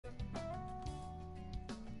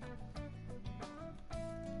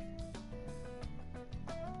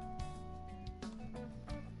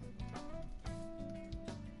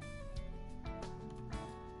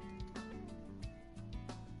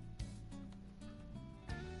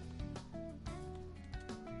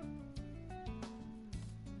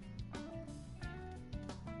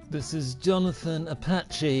This is Jonathan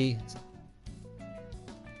Apache.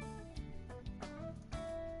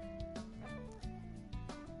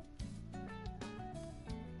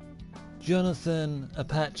 Jonathan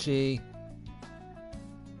Apache.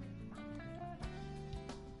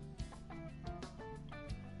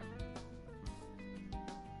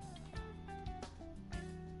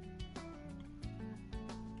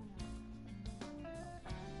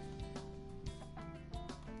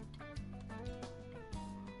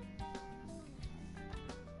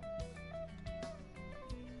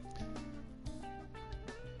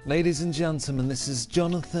 Ladies and gentlemen, this is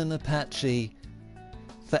Jonathan Apache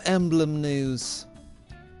for Emblem News.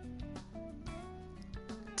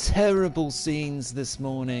 Terrible scenes this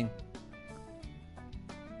morning.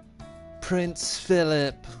 Prince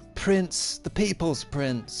Philip, the People's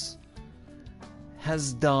Prince,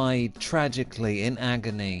 has died tragically in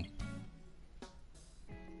agony.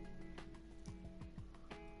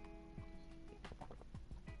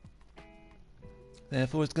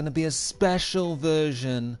 Therefore, it's going to be a special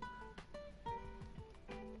version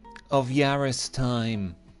of Yaris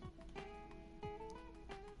time.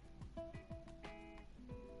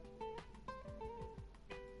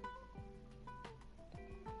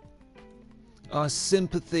 Our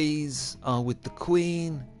sympathies are with the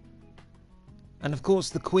Queen, and of course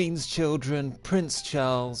the Queen's children, Prince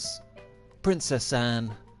Charles, Princess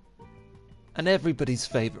Anne, and everybody's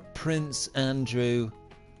favourite Prince Andrew.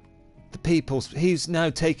 He's now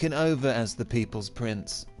taken over as the People's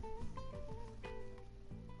Prince.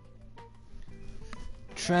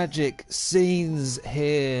 Tragic scenes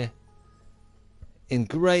here in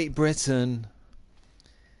Great Britain,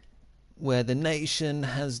 where the nation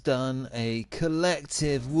has done a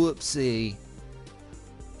collective whoopsie.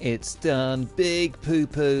 It's done big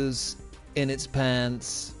poo-poos in its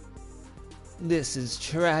pants. This is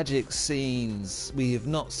tragic scenes we have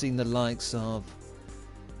not seen the likes of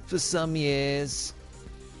for some years.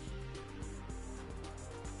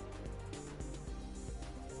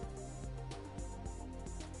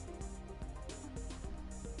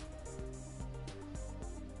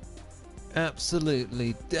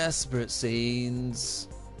 Absolutely desperate scenes.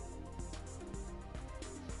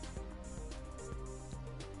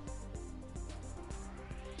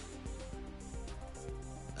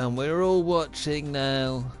 And we're all watching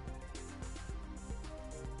now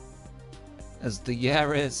as the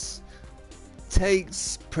Yaris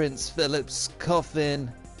takes Prince Philip's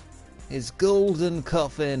coffin, his golden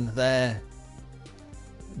coffin there,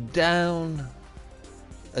 down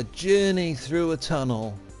a journey through a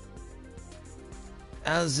tunnel,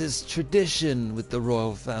 as is tradition with the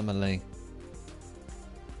royal family.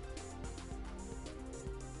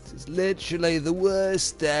 This is literally the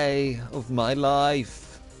worst day of my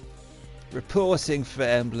life, reporting for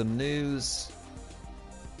Emblem News.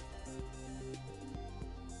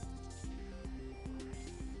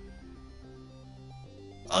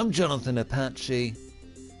 I'm Jonathan Apache,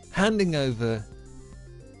 handing over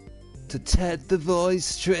to Ted the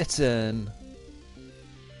Voice Tritton.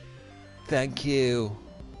 Thank you,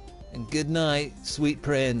 and good night, sweet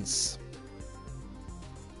prince.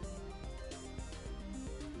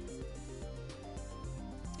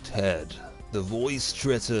 Ted the Voice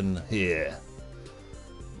Tritton here,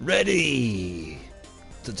 ready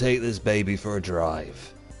to take this baby for a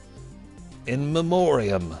drive, in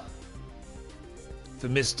memoriam for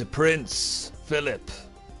Mr. Prince Philip,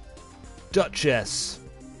 Duchess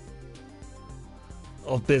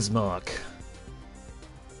of Bismarck,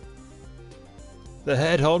 the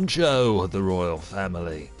head honcho of the royal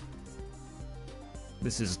family.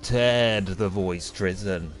 This is Ted the Voice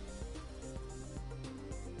Tritton.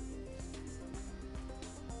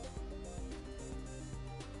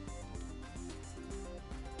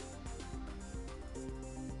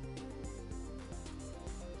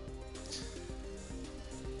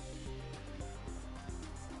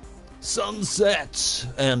 Sunset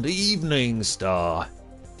and evening star,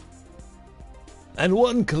 and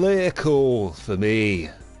one clear call for me,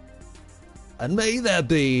 and may there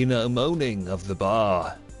be no moaning of the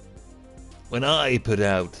bar when I put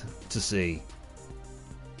out to sea.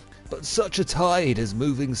 But such a tide as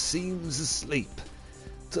moving seems asleep,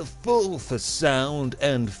 to full for sound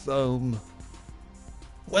and foam,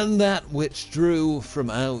 when that which drew from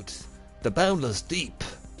out the boundless deep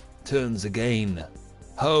turns again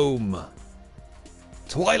home.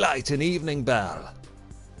 Twilight and evening bell,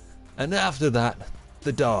 and after that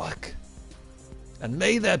the dark, and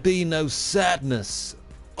may there be no sadness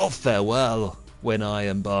of farewell when I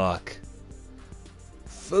embark.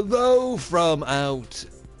 For though from out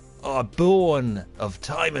are born of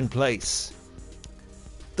time and place,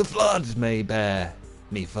 the flood may bear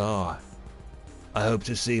me far. I hope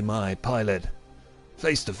to see my pilot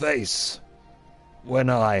face to face when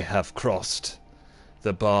I have crossed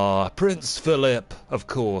the bar. Prince Philip, of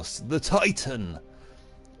course, the Titan,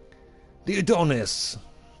 the Adonis,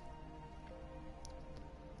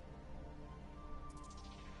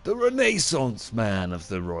 the Renaissance man of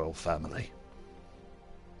the royal family.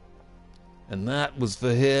 And that was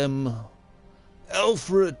for him,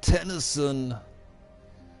 Alfred Tennyson,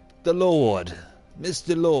 the Lord,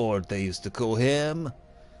 Mr. Lord they used to call him.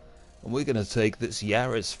 And we're going to take this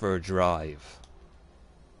Yaris for a drive.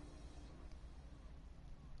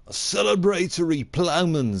 A celebratory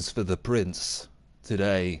ploughman's for the prince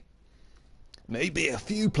today. Maybe a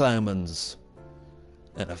few ploughmans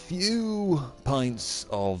and a few pints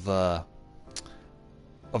of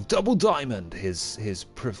Double Diamond, his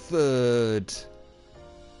preferred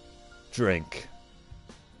drink.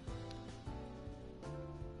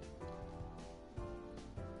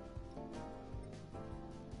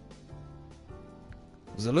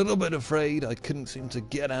 I was a little bit afraid I couldn't seem to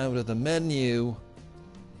get out of the menu.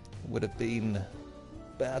 It would have been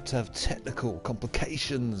bad to have technical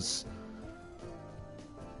complications.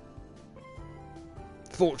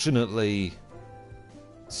 Fortunately,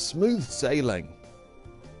 smooth sailing.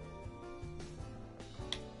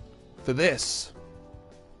 For this,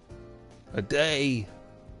 a day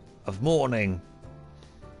of mourning.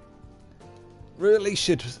 Really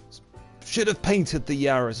should have painted the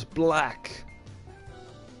Yaris black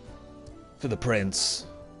for the prince.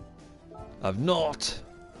 I've not.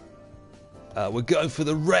 We're going for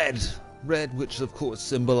the red, which of course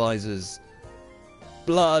symbolizes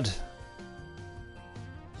blood.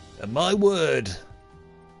 And my word,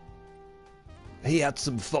 he had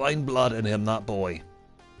some fine blood in him, that boy.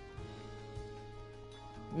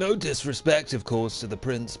 No disrespect, of course, to the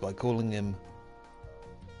prince by calling him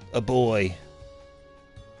a boy.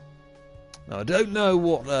 Now, I don't know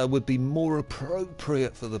what would be more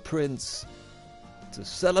appropriate for the prince to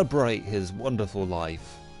celebrate his wonderful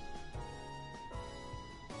life.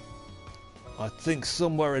 I think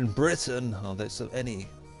somewhere in Britain. Oh, there's any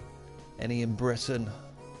in Britain?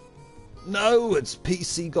 No, it's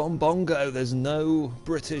PC gone bongo. There's no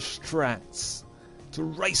British tracts to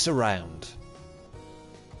race around.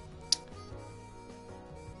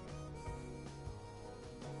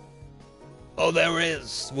 Oh, there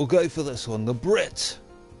is. We'll go for this one. The Brit.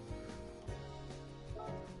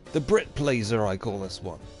 The Brit pleaser, I call this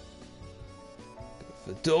one. Go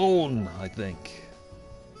for Dawn, I think.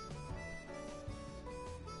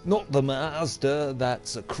 Not the Mazda,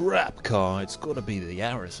 that's a crap car. It's got to be the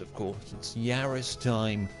Yaris, of course. It's Yaris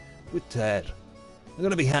time with Ted. I'm going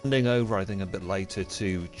to be handing over, I think, a bit later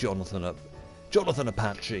to Jonathan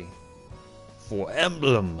Apache for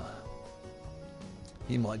Emblem.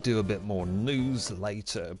 He might do a bit more news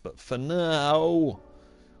later, but for now,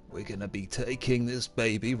 we're going to be taking this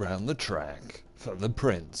baby round the track for the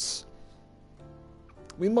prince.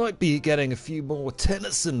 We might be getting a few more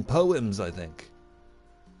Tennyson poems, I think.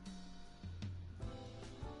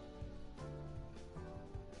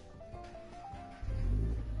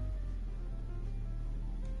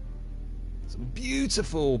 Some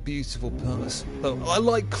beautiful, beautiful poems. Oh, I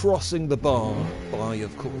like Crossing the Bar by,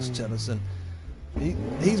 of course, Tennyson.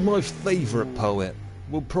 He's my favourite poet.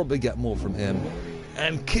 We'll probably get more from him.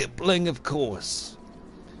 And Kipling, of course.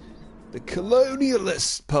 The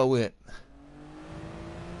colonialist poet,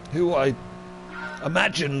 who I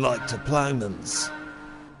imagine liked a ploughman's.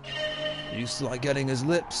 He used to like getting his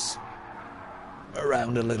lips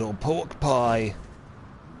around a little pork pie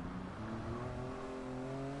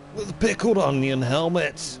with a pickled onion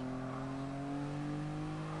helmet.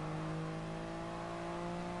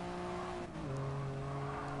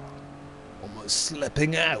 Almost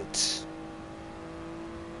slipping out.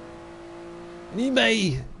 And you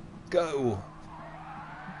may go,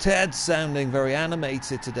 Ted's sounding very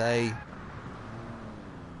animated today.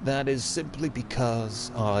 That is simply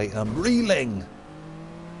because I am reeling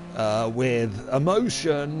with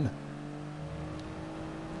emotion.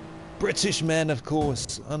 British men, of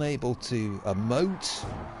course, unable to emote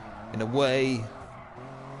in a way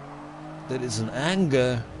that is an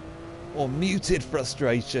anger or muted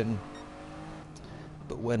frustration.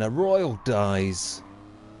 But when a royal dies,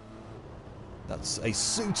 that's a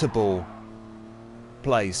suitable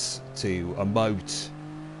place to emote.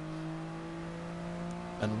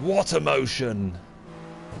 And what emotion!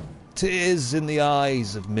 Tears in the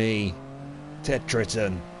eyes of me, Ted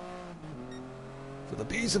Tritton, for the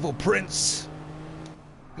beautiful prince,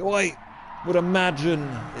 who I would imagine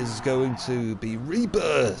is going to be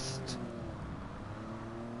rebirthed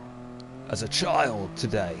as a child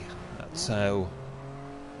today. That's how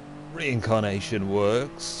reincarnation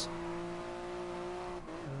works.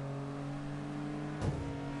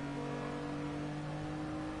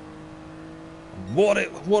 What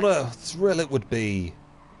a thrill it would be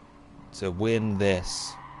to win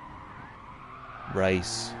this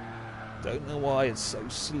race. Don't know why it's so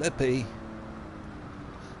slippy.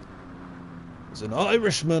 There's an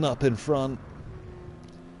Irishman up in front.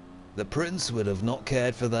 The Prince would have not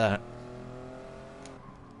cared for that.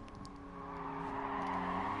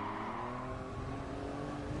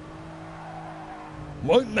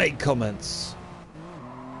 Won't make comments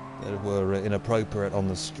that were inappropriate on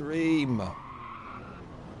the stream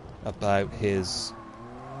about his...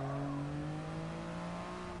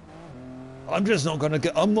 I'm not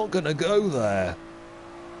gonna go there.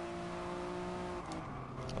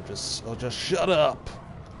 I'll just shut up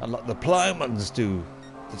and let the ploughmen do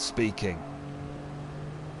the speaking.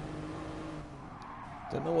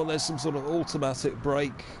 Don't know whether there's some sort of automatic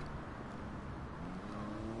brake.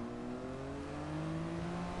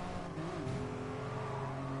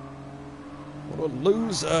 What a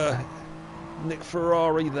loser. Nick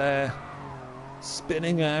Ferrari there,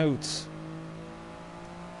 spinning out.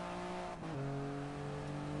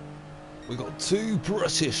 We got two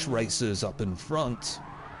British racers up in front.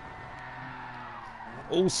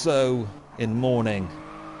 Also in mourning.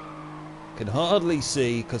 Can hardly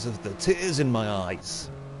see because of the tears in my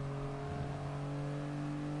eyes.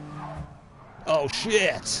 Oh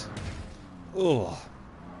shit! Oh.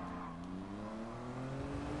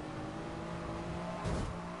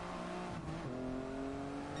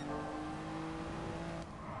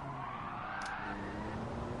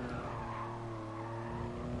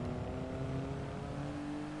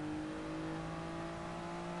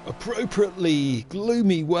 Appropriately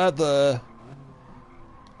gloomy weather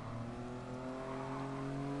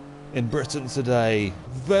in Britain today.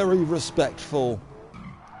 Very respectful.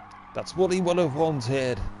 That's what he would have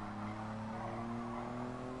wanted.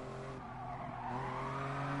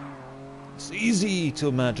 It's easy to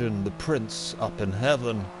imagine the Prince up in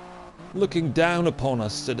heaven looking down upon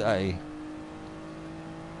us today,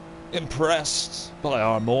 impressed by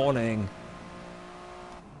our mourning.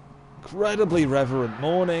 Incredibly reverent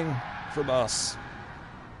mourning from us.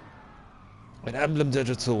 At Emblem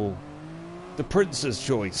Digital, the Prince's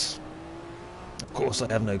choice. Of course,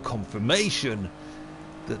 I have no confirmation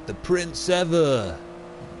that the Prince ever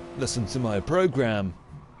listened to my program,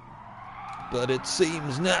 but it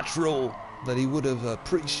seems natural that he would have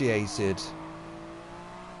appreciated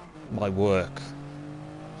my work.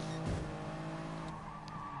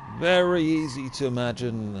 Very easy to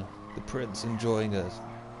imagine the Prince enjoying a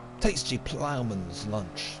tasty ploughman's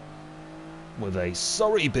lunch with a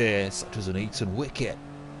sorry beer such as an Eton Wicket.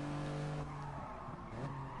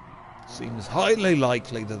 Seems highly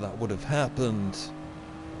likely that that would have happened.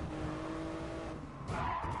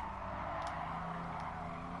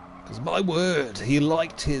 Because my word, he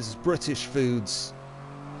liked his British foods.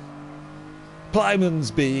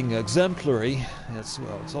 Ploughman's being exemplary. It's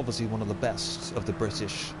obviously one of the best of the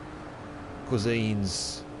British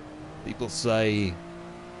cuisines. People say,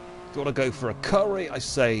 do you want to go for a curry? I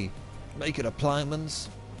say, make it a ploughman's.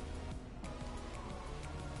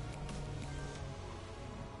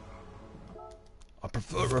 I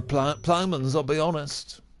prefer a ploughman's, I'll be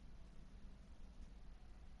honest.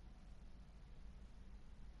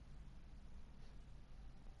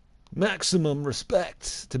 Maximum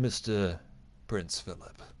respect to Mr. Prince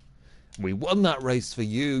Philip. We won that race for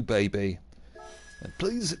you, baby. And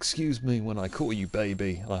please excuse me when I call you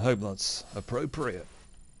baby. I hope that's appropriate.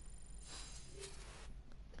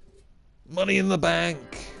 Money in the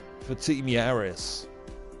bank for Team Yaris.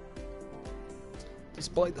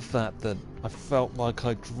 Despite the fact that I felt like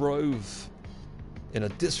I drove in a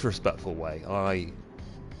disrespectful way, I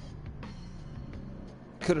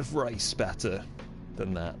could have raced better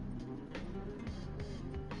than that.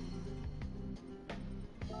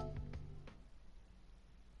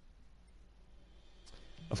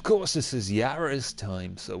 Of course, this is Yaris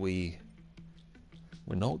time, so we're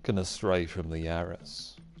not going to stray from the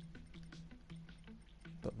Yaris.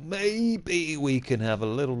 But maybe we can have a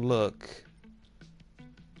little look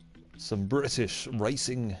at some British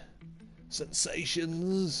racing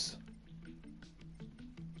sensations.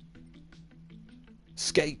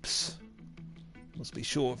 Scapes. Must be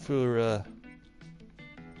short for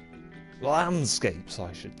landscapes,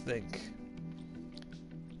 I should think.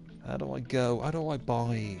 How do I go? How do I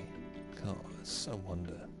buy cars? I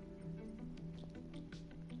wonder.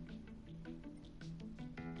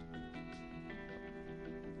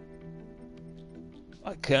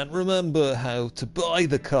 I can't remember how to buy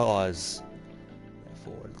the cars.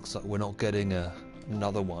 Therefore, it looks like we're not getting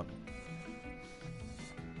another one.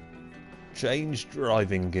 Change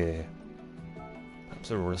driving gear. Perhaps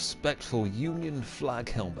a respectful Union flag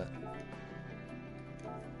helmet.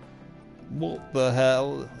 What the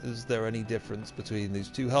hell? Is there any difference between these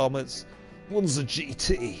two helmets? One's a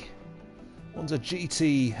GT. One's a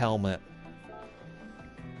GT helmet.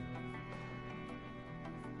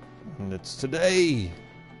 And it's today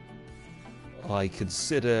I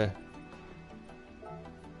consider...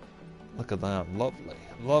 Look at that. Lovely.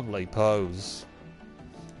 Lovely pose.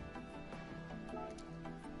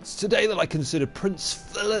 It's today that I consider Prince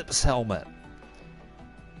Philip's helmet.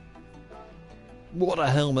 What a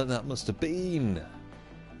helmet that must have been.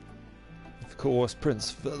 Of course, Prince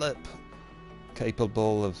Philip,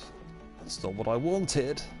 capable of... That's not what I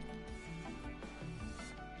wanted.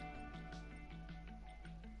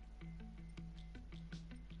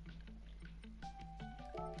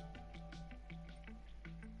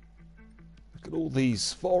 Look at all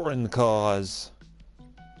these foreign cars.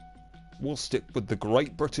 We'll stick with the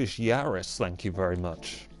Great British Yaris, thank you very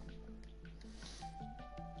much.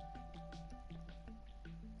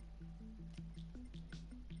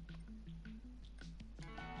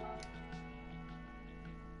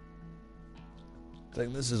 I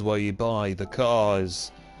think this is where you buy the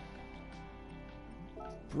cars.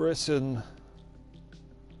 Britain,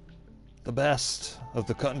 the best of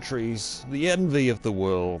the countries, the envy of the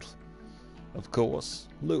world. Of course,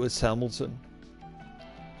 Lewis Hamilton.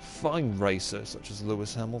 Fine racer such as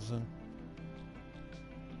Lewis Hamilton.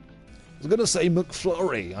 I was going to say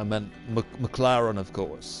McFlurry. I meant McLaren, of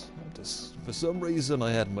course. Just, for some reason,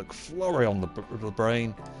 I had McFlurry on the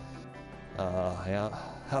brain. I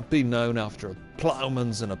have been known after a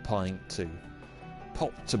ploughman's and a pint to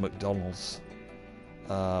pop to McDonald's,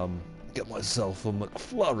 get myself a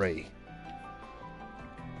McFlurry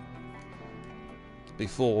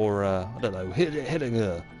before, I don't know, hitting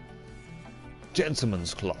a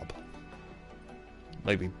gentleman's club.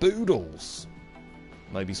 Maybe Boodles.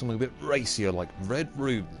 Maybe something a bit racier like Red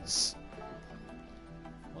Runes.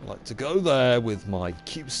 I'd like to go there with my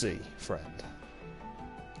QC friend.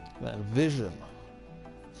 That Vision.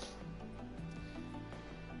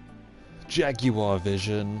 Jaguar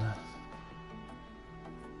Vision.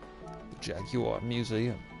 The Jaguar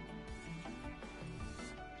Museum.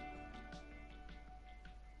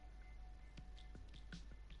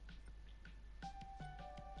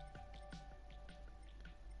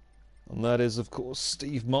 And that is, of course,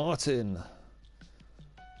 Steve Martin,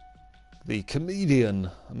 the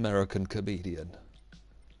comedian, American comedian.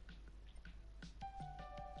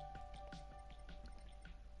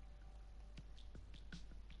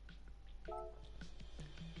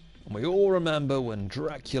 And we all remember when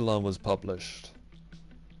Dracula was published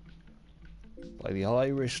by the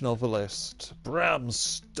Irish novelist Bram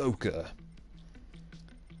Stoker.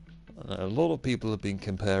 And a lot of people have been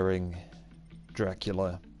comparing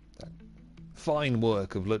Dracula, that fine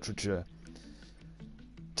work of literature,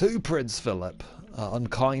 to Prince Philip,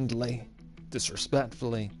 unkindly,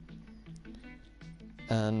 disrespectfully.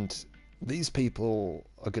 And these people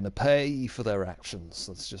are going to pay for their actions.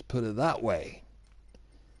 Let's just put it that way.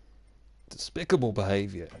 Despicable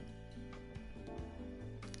behaviour.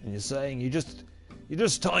 And you're saying you're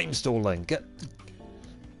just time stalling.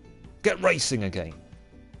 Get racing again.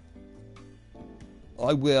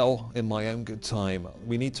 I will, in my own good time.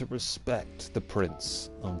 We need to respect the Prince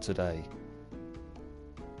on today.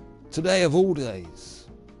 Today of all days.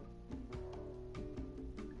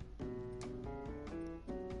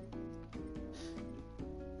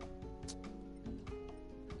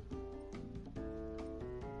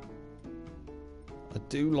 I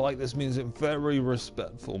do like this music, very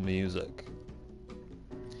respectful music.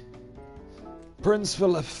 Prince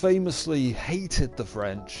Philip famously hated the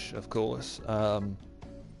French, of course.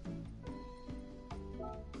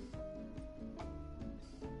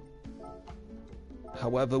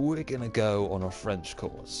 However, we're going to go on a French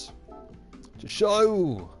course to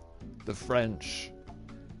show the French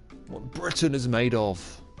what Britain is made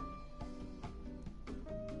of.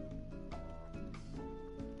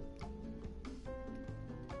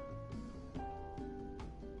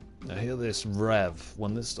 Now hear this rev.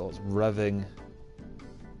 When this starts revving,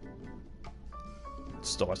 it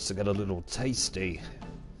starts to get a little tasty.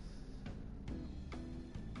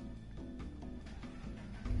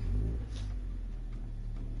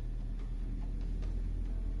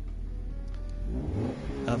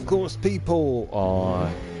 Of course, people are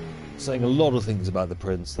saying a lot of things about the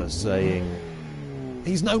Prince. They're saying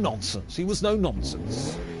he's no nonsense. He was no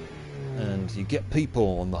nonsense. And you get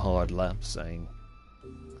people on the hard left saying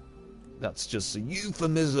that's just a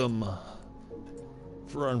euphemism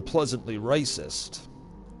for unpleasantly racist.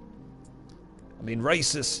 I mean,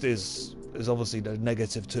 racist is is obviously a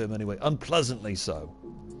negative term anyway, unpleasantly so,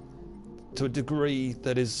 to a degree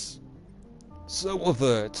that is so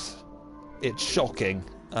overt, it's shocking.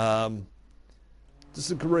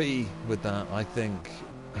 Disagree with that. I think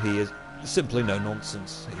he is simply no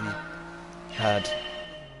nonsense. He had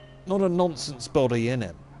not a nonsense body in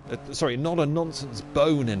him. Sorry, not a nonsense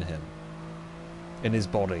bone in him, in his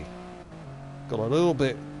body. Got a little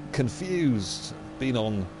bit confused. Been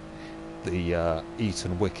on the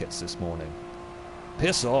Eton wickets this morning.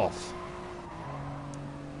 Piss off.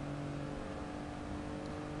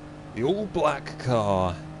 The all-black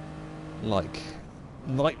car, like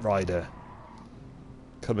Knight Rider,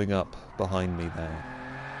 coming up behind me there.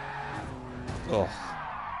 Oh,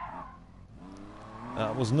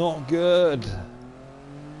 that was not good.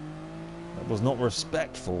 That was not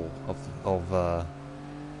respectful of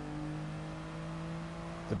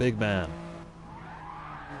the big man.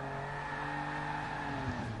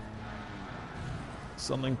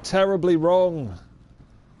 Something terribly wrong.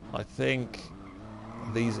 I think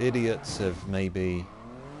these idiots have maybe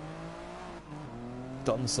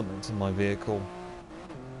done something to my vehicle.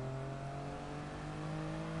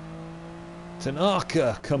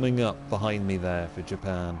 Tanaka coming up behind me there for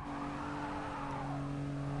Japan.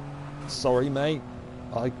 Sorry, mate.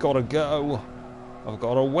 I gotta go. I've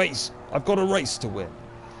got a race to win.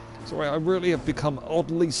 Sorry, I really have become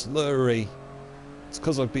oddly slurry. It's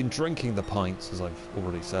because I've been drinking the pints, as I've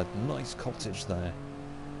already said. Nice cottage there.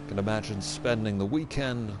 Can imagine spending the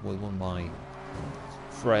weekend with one of my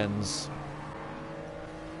friends.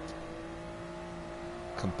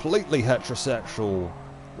 Completely heterosexual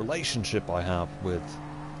relationship I have with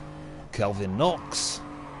Kelvin Knox.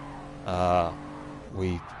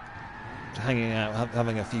 We hanging out,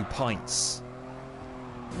 having a few pints.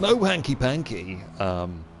 No hanky-panky.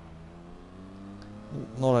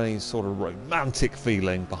 Not any sort of romantic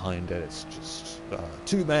feeling behind it. It's just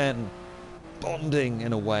two men bonding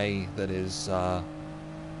in a way that is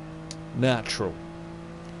natural,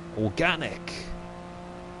 organic,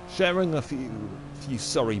 sharing a few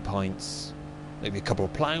Surrey pints, maybe a couple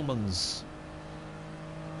of ploughmans.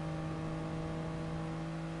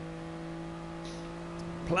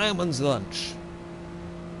 Ploughman's lunch.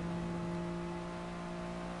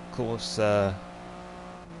 Of course,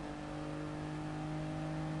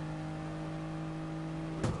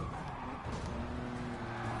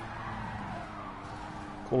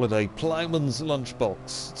 call it a ploughman's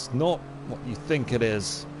lunchbox. It's not what you think it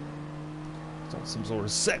is. It's not some sort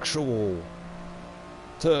of sexual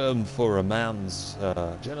term for a man's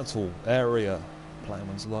genital area.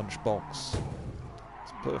 Ploughman's lunchbox.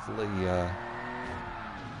 It's perfectly,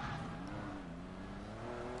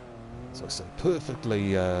 as I say,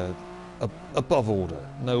 perfectly above order.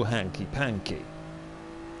 No hanky-panky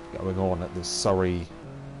going on at this Surrey,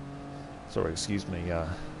 excuse me,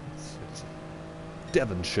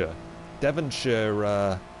 Devonshire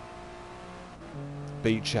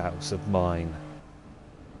beach house of mine.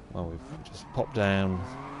 Well, we've just popped down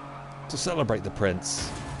to celebrate the Prince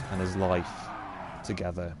and his life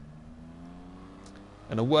together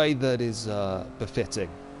in a way that is befitting.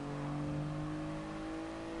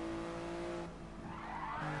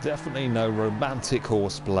 Definitely no romantic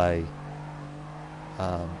horseplay.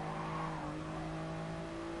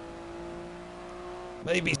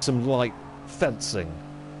 Maybe some light fencing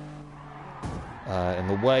in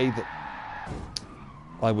the way that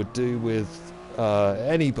I would do with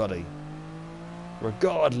anybody,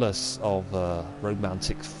 regardless of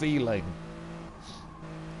romantic feeling.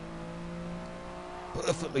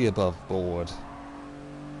 Perfectly above board.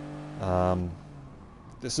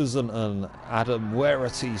 This isn't an Adam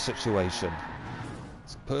Werity situation.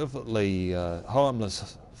 It's perfectly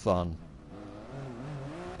harmless fun.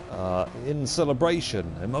 In celebration,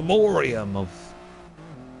 in memoriam of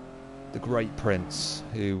the great Prince,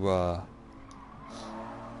 who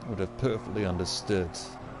would have perfectly understood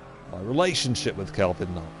my relationship with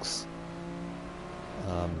Kelvin Knox.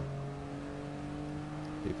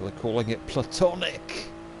 People are calling it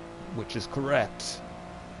platonic, which is correct.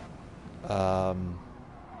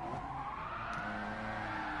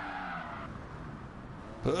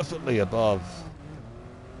 Perfectly above.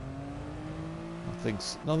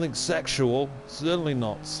 Nothing sexual, certainly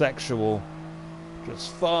not sexual,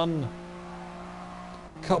 just fun.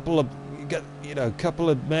 Couple of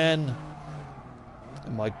men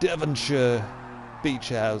in my Devonshire beach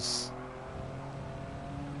house,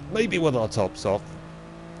 maybe with our tops off,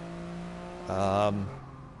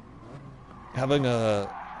 having a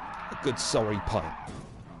good Surrey pint. I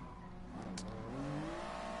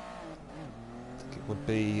think it would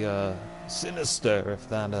be sinister if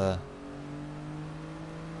that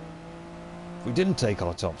if we didn't take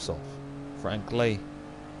our tops off, frankly.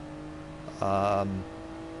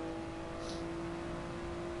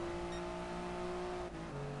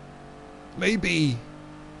 Maybe,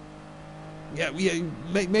 yeah,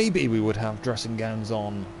 maybe we would have dressing gowns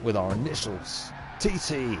on with our initials.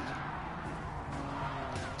 TT.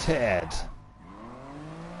 Ted.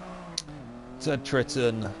 Ted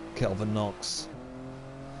Tritton, Kelvin Knox.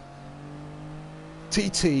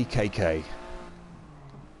 TTKK. You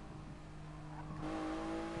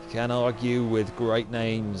can't argue with great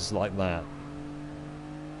names like that.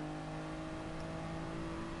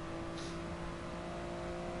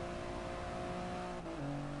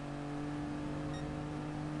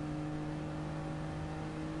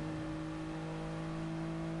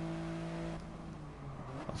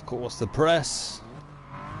 Of course, the press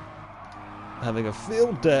having a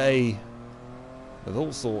field day with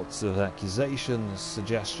all sorts of accusations,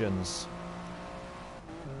 suggestions.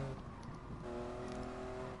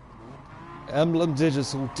 Emblem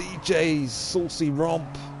Digital DJs, Saucy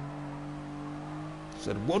Romp.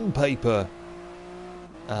 Said one paper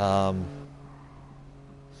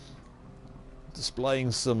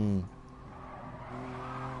displaying some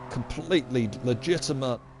completely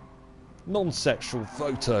legitimate non-sexual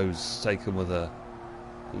photos taken with a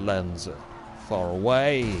lens far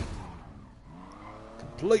away.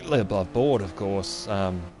 Completely above board, of course.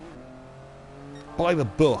 By the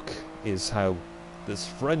book is how this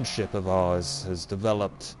friendship of ours has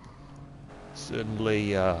developed.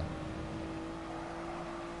 Certainly, as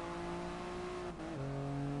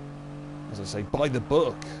I say, by the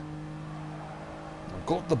book. I've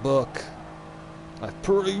got the book. I've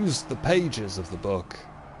perused the pages of the book.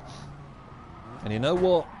 And you know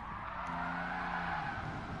what?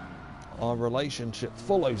 Our relationship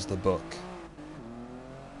follows the book.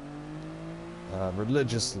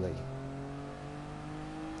 Religiously.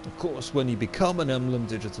 Of course, when you become an Emblem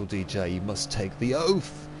Digital DJ, you must take the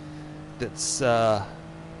oath that's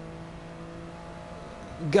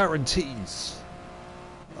guarantees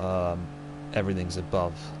everything's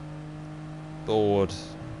above board,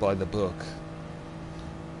 by the book.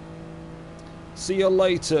 See you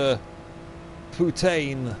later,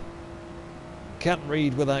 Putain. Can't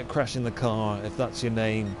read without crashing the car, if that's your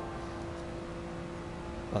name.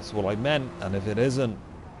 That's what I meant, and if it isn't,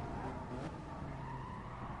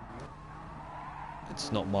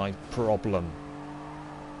 it's not my problem.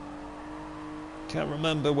 Can't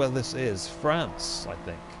remember where this is. France, I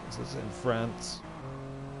think. Is this in France?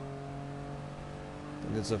 I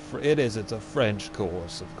think it's a French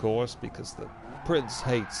course, of course, because the Prince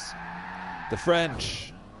hates the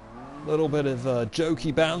French. A little bit of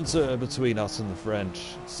jokey banter between us and the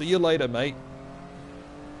French. See you later, mate.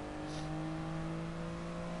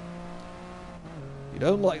 You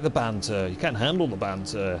don't like the banter. You can't handle the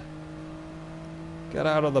banter. Get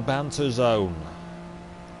out of the banter zone.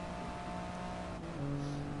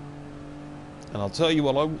 And I'll tell you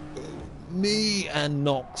what, me and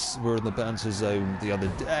Knox were in the banter zone the other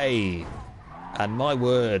day. And my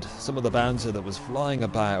word, some of the banter that was flying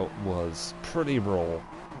about was pretty raw.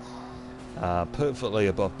 Perfectly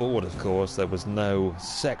above board, of course. There was no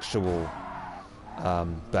sexual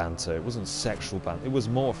banter. It wasn't sexual banter. It was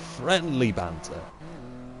more friendly banter.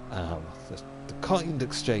 The kind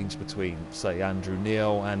exchange between, say, Andrew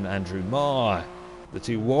Neil and Andrew Marr, the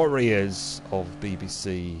two warriors of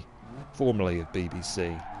BBC, formerly of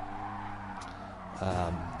BBC.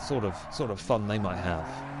 Sort of fun they might have.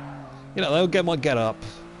 You know, they'll might get up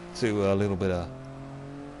to a little bit of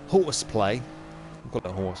horseplay. We've got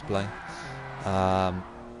a horseplay.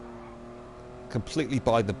 Completely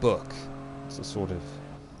by the book. It's a sort of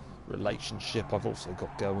relationship I've also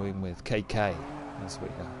got going with KK, as we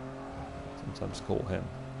sometimes call him.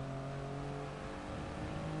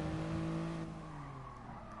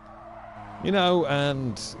 You know,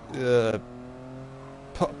 and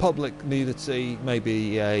public nudity,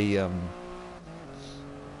 maybe a, you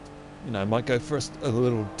know, might go for a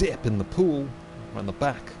little dip in the pool around the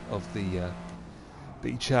back of the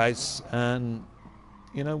beach house, and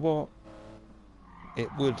you know what? It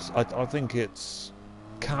would. I think it's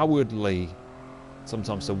cowardly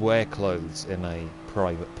sometimes to wear clothes in a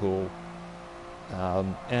private pool.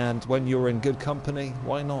 And when you're in good company,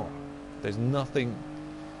 why not? There's nothing.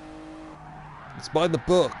 It's by the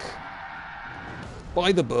book.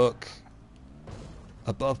 By the book.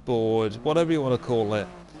 Above board, whatever you want to call it.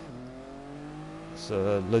 It's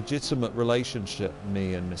a legitimate relationship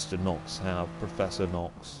me and Mr. Knox have, Professor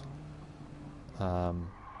Knox.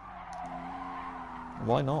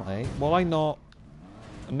 Why not, eh? Why not?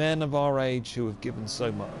 Men of our age who have given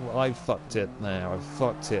so much. Well, I've fucked it now. I've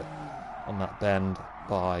fucked it on that bend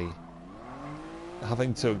by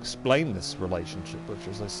having to explain this relationship, which,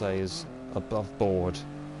 as I say, is above board,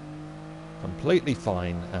 completely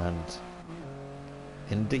fine, and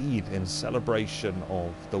indeed in celebration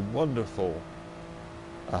of the wonderful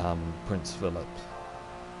Prince Philip.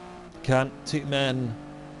 Can't two men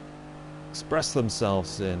express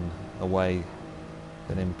themselves in a way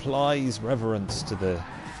that implies reverence to the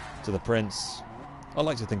prince? I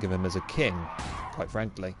like to think of him as a king, quite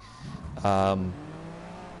frankly.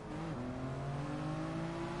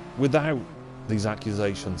 Without these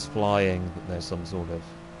accusations flying that there's some sort of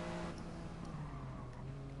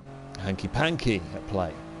hanky-panky at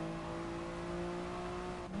play.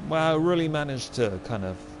 Wow, really managed to kind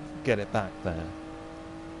of get it back there.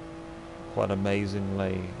 Quite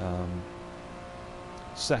amazingly.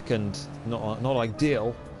 Second, not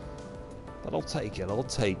ideal, but I'll take it. I'll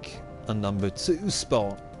take a number 2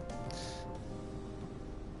 spot.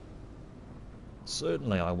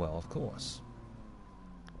 Certainly I will, of course.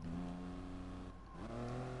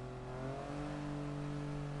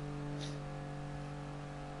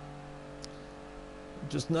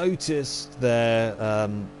 Just noticed there,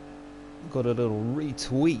 got a little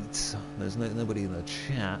retweet. There's nobody in the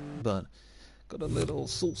chat, but got a little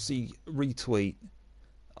saucy retweet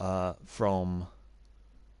from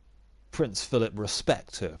Prince Philip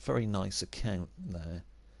Respector. Very nice account there.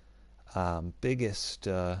 Biggest,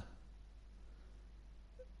 well,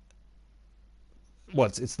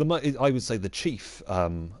 it's the I would say the chief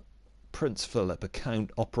Prince Philip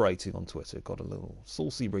account operating on Twitter. Got a little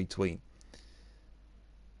saucy retweet.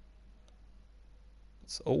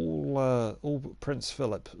 It's all Prince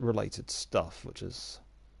Philip related stuff, which is,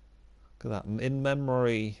 look at that, in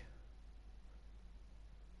memory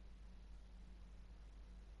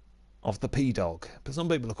of the P-Dog. But some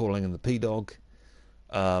people are calling him the P-Dog.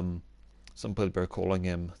 Some people are calling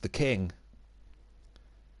him the King.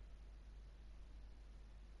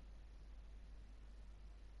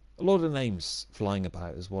 A lot of names flying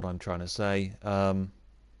about is what I'm trying to say.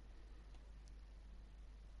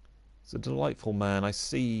 It's a delightful man. I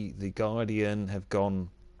see the Guardian have gone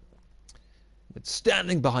with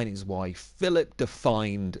standing behind his wife. Philip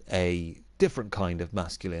defined a different kind of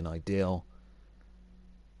masculine ideal.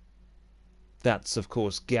 That's, of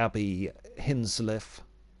course, Gabby Hinsliff.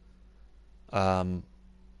 I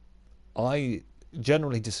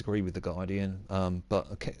generally disagree with the Guardian,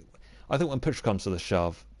 but okay, I think when push comes to the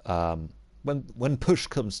shove, when push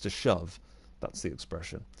comes to shove, that's the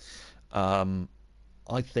expression.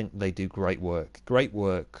 I think they do great work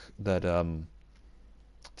that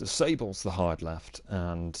disables the hard left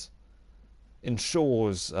and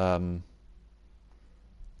ensures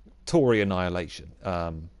Tory annihilation.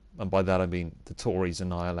 And by that I mean the Tories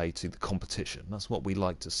annihilating the competition. That's what we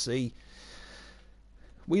like to see.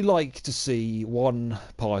 We like to see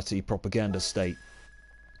one-party propaganda state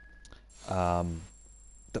that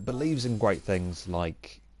believes in great things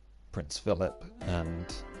like Prince Philip and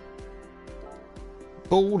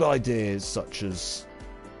bold ideas such as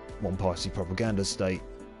one-party propaganda state.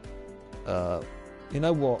 You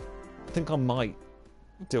know what? I think I might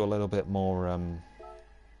do a little bit more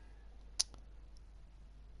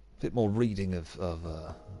reading of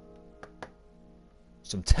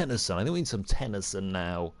some Tennyson. I think we need some Tennyson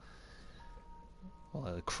now.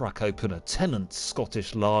 I'll crack open a Tennant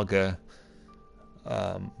Scottish lager.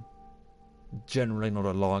 Generally not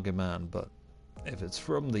a lager man, but if it's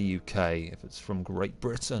from the UK, if it's from Great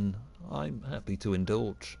Britain, I'm happy to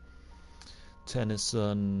indulge.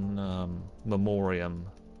 Tennyson, Memoriam,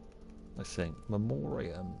 I think.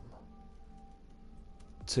 Memoriam.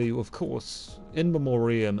 To, of course, In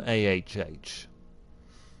Memoriam AHH.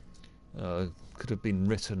 Could have been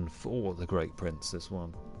written for the Great Prince, this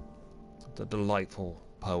one. It's a delightful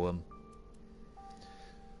poem.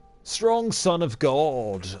 Strong Son of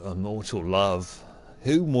God, immortal love,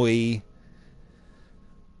 whom we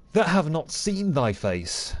that have not seen thy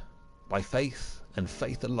face, by faith and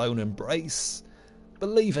faith alone embrace,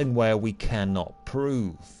 believing where we cannot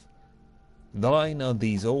prove. Thine are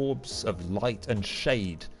these orbs of light and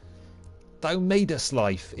shade. Thou madest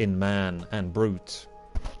life in man and brute.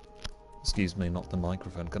 Excuse me, not the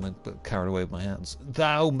microphone. Gonna get carried away with my hands.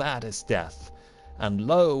 Thou madest death, and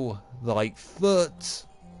lo, thy foot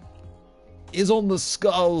is on the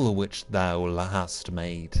skull which thou hast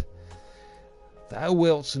made. Thou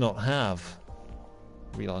wilt not have.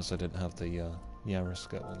 Realised I didn't have the Yaris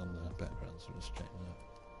going on the background, so just check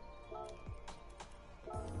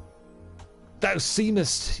that. Thou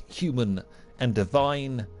seemest human and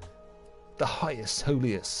divine, the highest,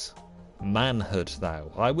 holiest manhood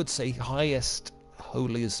thou. I would say highest,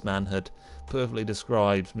 holiest manhood perfectly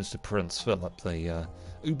describes Mr. Prince Philip, the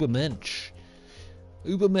Ubermensch.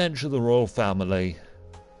 Ubermensch of the royal family.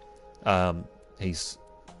 He's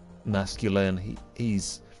masculine.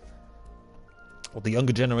 He's what the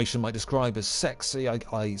younger generation might describe as sexy,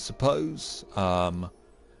 I suppose.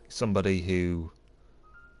 Somebody who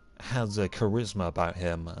has a charisma about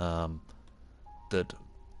him that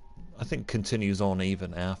I think continues on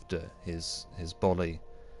even after his body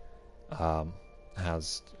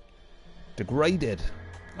has degraded.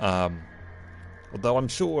 Although I'm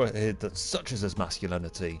sure that such is his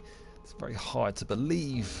masculinity, it's very hard to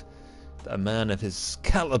believe that a man of his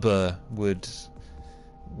caliber would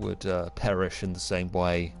perish in the same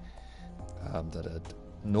way that a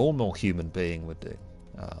normal human being would do.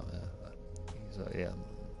 Yeah.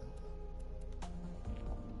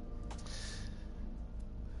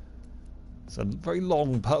 It's a very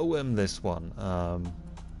long poem, this one.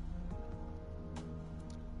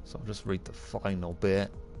 So I'll just read the final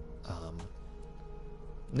bit.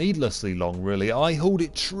 Needlessly long, really. I hold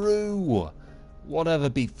it true, whatever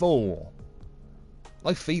befall.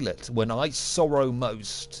 I feel it when I sorrow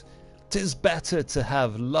most. 'Tis better to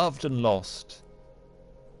have loved and lost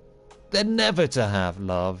than never to have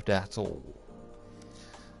loved at all.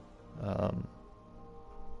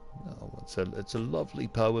 It's a lovely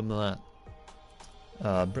poem that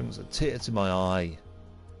brings a tear to my eye,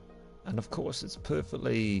 and of course it's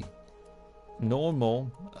perfectly normal.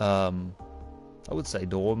 I would say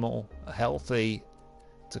normal, healthy,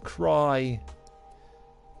 to cry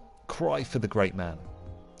for the great man.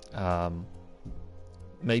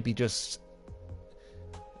 Maybe just,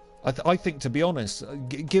 I think, to be honest,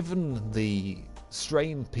 given the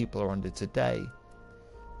strain people are under today,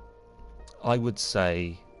 I would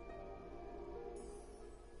say,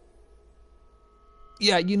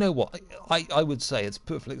 yeah, you know what? I would say it's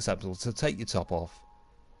perfectly acceptable to take your top off,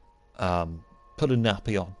 put a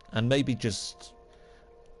nappy on, and maybe just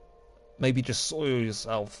soil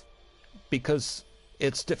yourself, because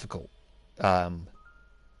it's difficult.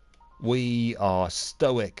 We are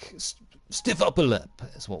stoic, stiff upper lip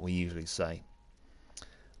is what we usually say.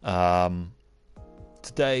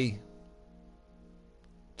 Today,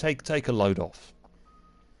 take a load off.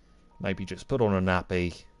 Maybe just put on a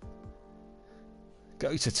nappy,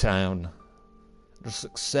 go to town, just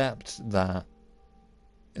accept that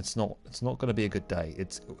it's not going to be a good day.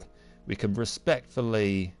 We can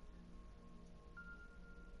respectfully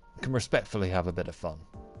have a bit of fun.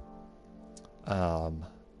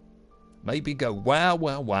 Maybe go wow,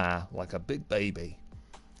 wow, wow like a big baby,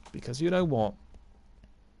 because you know what?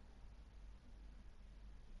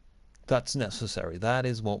 That's necessary. That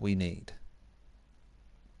is what we need.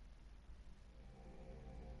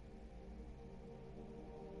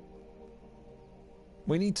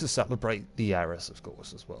 We need to celebrate the Yaris, of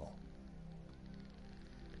course, as well.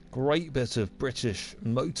 Great bit of British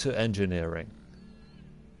motor engineering.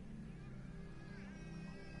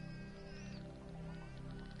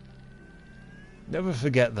 Never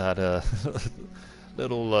forget that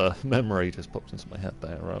little memory just popped into my head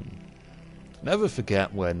there. Never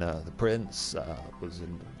forget when the Prince was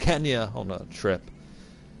in Kenya on a trip,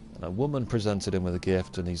 and a woman presented him with a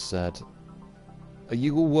gift, and he said, "Are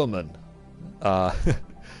you a woman?"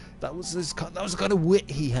 That was the kind of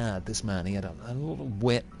wit he had. This man, he had a lot of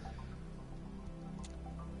wit.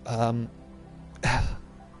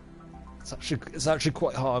 It's actually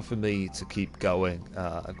quite hard for me to keep going.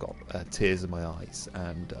 I've got tears in my eyes,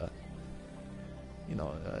 and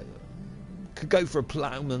could go for a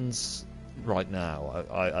ploughman's right now.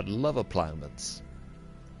 I'd love a ploughman's.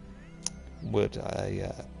 Would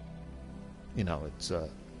I? It's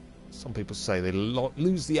some people say they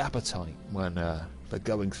lose the appetite when they're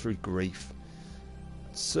going through grief.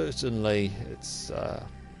 Certainly, it's.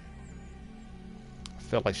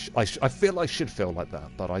 I feel I should feel like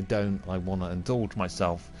that, but I don't. I want to indulge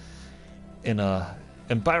myself in a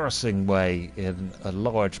embarrassing way in a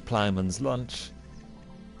large ploughman's lunch.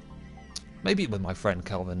 Maybe with my friend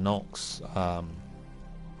Calvin Knox.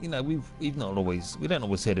 We don't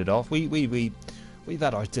always hit it off. We've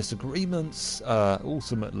had our disagreements.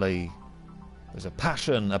 Ultimately, there's a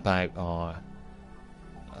passion about our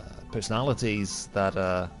personalities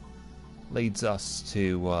that leads us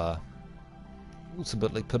to.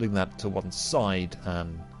 Ultimately putting that to one side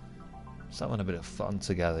and just having a bit of fun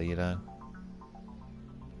together,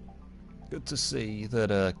 Good to see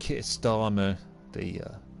that Keir Starmer,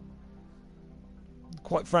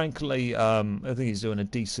 quite frankly, I think he's doing a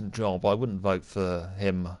decent job. I wouldn't vote for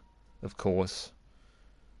him, of course.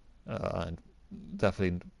 I'm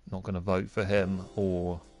definitely not going to vote for him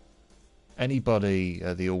or anybody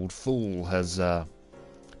the old fool has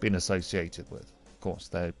been associated with. Of course,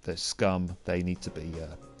 they're scum. They need to be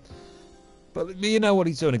But you know what?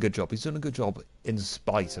 He's doing a good job. He's doing a good job in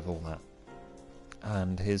spite of all that.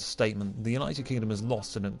 And his statement, the United Kingdom has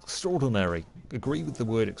lost an extraordinary, agree with the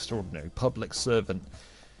word extraordinary, public servant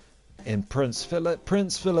in Prince Philip.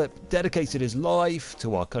 Prince Philip dedicated his life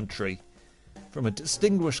to our country from a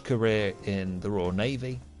distinguished career in the Royal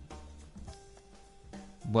Navy.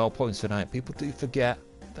 Well pointed out, people do forget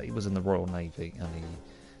that he was in the Royal Navy and he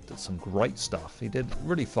did some great stuff. He did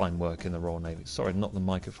really fine work in the Royal Navy. Sorry, not the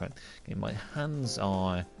microphone. Okay, my hands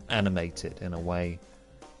are animated in a way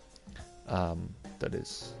that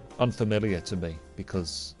is unfamiliar to me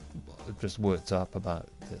because I've just worked up about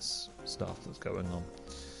this stuff that's going on.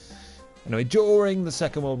 Anyway, during the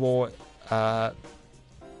Second World War, to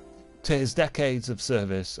his decades of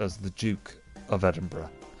service as the Duke of Edinburgh,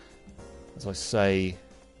 as I say,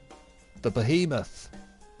 the behemoth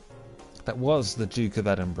that was the Duke of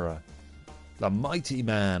Edinburgh, the mighty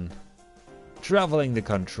man, travelling the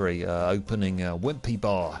country, opening a Wimpy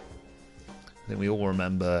Bar. I think we all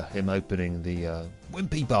remember him opening the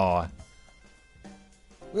Wimpy Bar.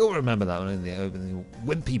 We all remember that one, in the opening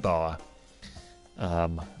Wimpy Bar.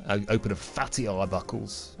 Open of Fatty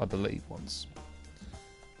Arbuckles, I believe, once.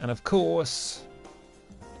 And of course,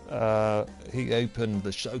 he opened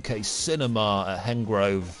the Showcase Cinema at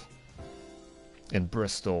Hengrove in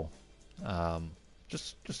Bristol.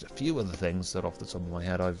 Just a few of the things that off the top of my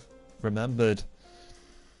head I've remembered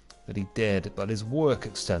that he did, but his work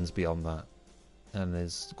extends beyond that and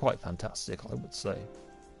is quite fantastic, I would say.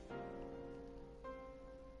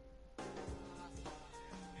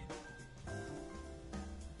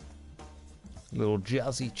 A little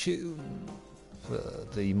jazzy tune for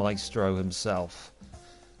the maestro himself,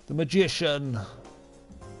 the magician,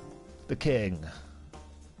 the king.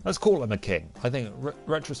 Let's call him a king. I think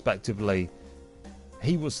retrospectively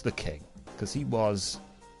he was the king because he was,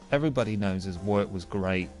 everybody knows his work was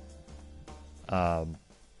great.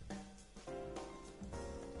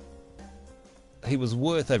 He was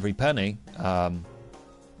worth every penny. I'll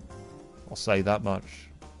say that much.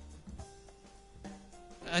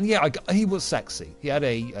 And yeah, he was sexy. He had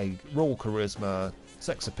a raw charisma,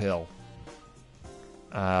 sex appeal.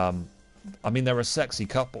 I mean, they're a sexy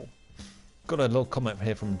couple. Got a little comment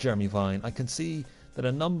here from Jeremy Vine. I can see that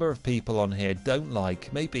a number of people on here don't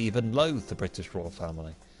like, maybe even loathe the British royal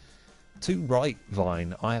family. Too right,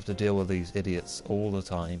 Vine. I have to deal with these idiots all the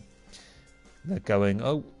time. They're going,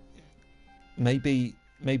 oh, maybe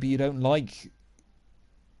you don't like...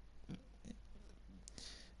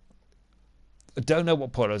 I don't know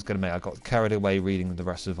what point I was going to make. I got carried away reading the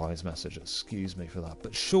rest of Vine's message. Excuse me for that.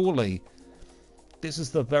 But surely this is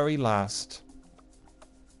the very last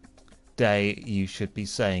day you should be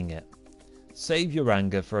saying it. Save your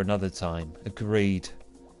anger for another time. Agreed.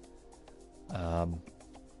 I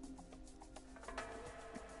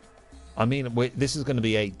mean, this is going to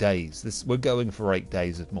be 8 days. We're going for 8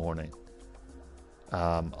 days of mourning.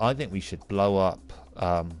 I think we should blow up.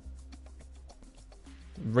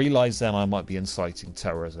 Realise then I might be inciting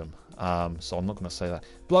terrorism. So I'm not going to say that.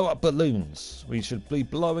 Blow up balloons. We should be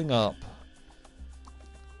blowing up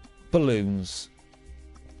balloons,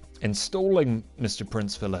 installing Mr.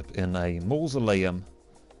 Prince Philip in a mausoleum,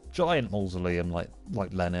 giant mausoleum like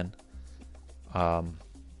Lenin,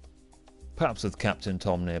 perhaps with Captain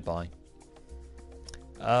Tom nearby,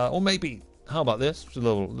 or maybe, how about this? Just a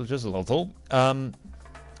little thought.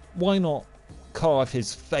 Why not carve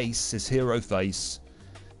his face, his hero face,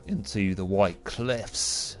 into the White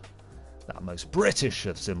Cliffs, that most British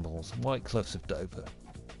of symbols, White Cliffs of Dover.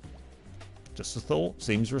 Just a thought.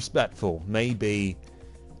 Seems respectful. Maybe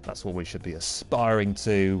that's what we should be aspiring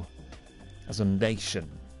to as a nation.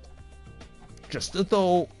 Just a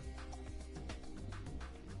thought.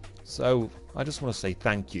 So I just want to say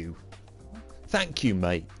thank you. Thank you,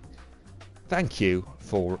 mate. Thank you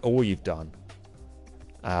for all you've done.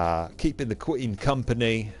 Keeping the Queen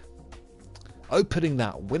company. Opening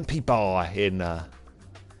that Wimpy Bar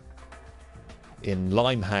in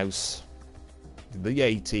Limehouse in the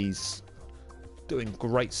 80s. Doing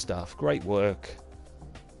great stuff. Great work.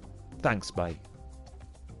 Thanks, mate.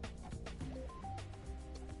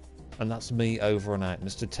 And that's me over and out,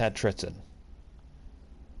 Mr. Ted Tritton.